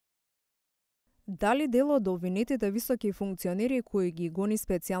Дали дел од обвинетите високи функционери кои ги гони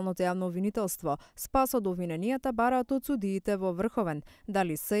специјалното јавно обвинителство, спас од обвиненијата бараат од судиите во Врховен?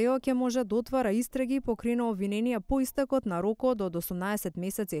 Дали СЈО ќе може да отвара истраги и покрена обвиненија по истекот на рокот од 18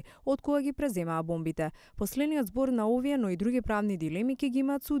 месеци од кога ги преземаа бомбите? Последниот збор на овие, но и други правни дилеми ќе ги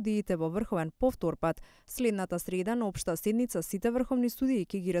имаат судиите во Врховен по втор пат. Следната среда на општа седница сите врховни судии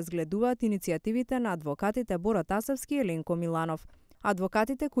ќе ги разгледуваат иницијативите на адвокатите Бора Тасевски и Еленко Миланов.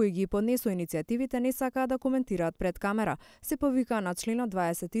 Адвокатите кои ги поднесоа иницијативите не сакаат да коментираат пред камера. Се повикаа на членот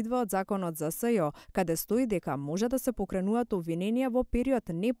 22 од Законот за СЈО, каде стои дека може да се покренуваат обвиненија во период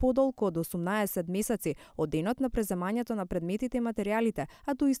не подолг од 18 месеци од денот на преземањето на предметите и материјалите,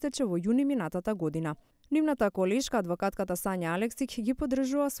 а тоа истече во јуни минатата година. Нивната колешка, адвокатката Сања Алексик, ги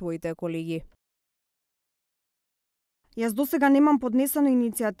поддржува своите колеги. Јас досега немам поднесена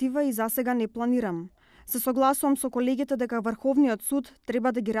иницијатива и засега не планирам. Се согласувам со колегите дека Врховниот суд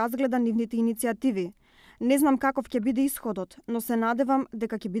треба да ги разгледа нивните иницијативи. Не знам каков ќе биде исходот, но се надевам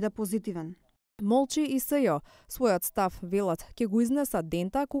дека ќе биде позитивен. Молчи и СЈО. Својот став, велат, ќе го изнесат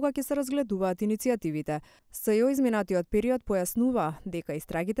дента кога ќе се разгледуваат иницијативите. СЈО изминатиот период појаснува дека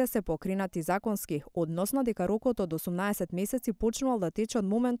истрагите се покренати законски, односно дека рокот од 18 месеци почнувал да тече од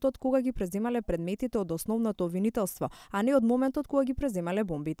моментот кога ги преземале предметите од основното обвинителство, а не од моментот кога ги преземале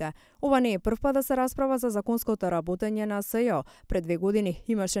бомбите. Ова не е првпат да се расправа за законското работење на СЈО. Пред 2 години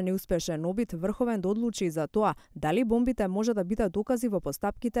имаше неуспешен обид Врховен да одлучи за тоа дали бомбите може да бидат докази во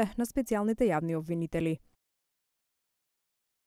постапките на специјалните јавни обвинители.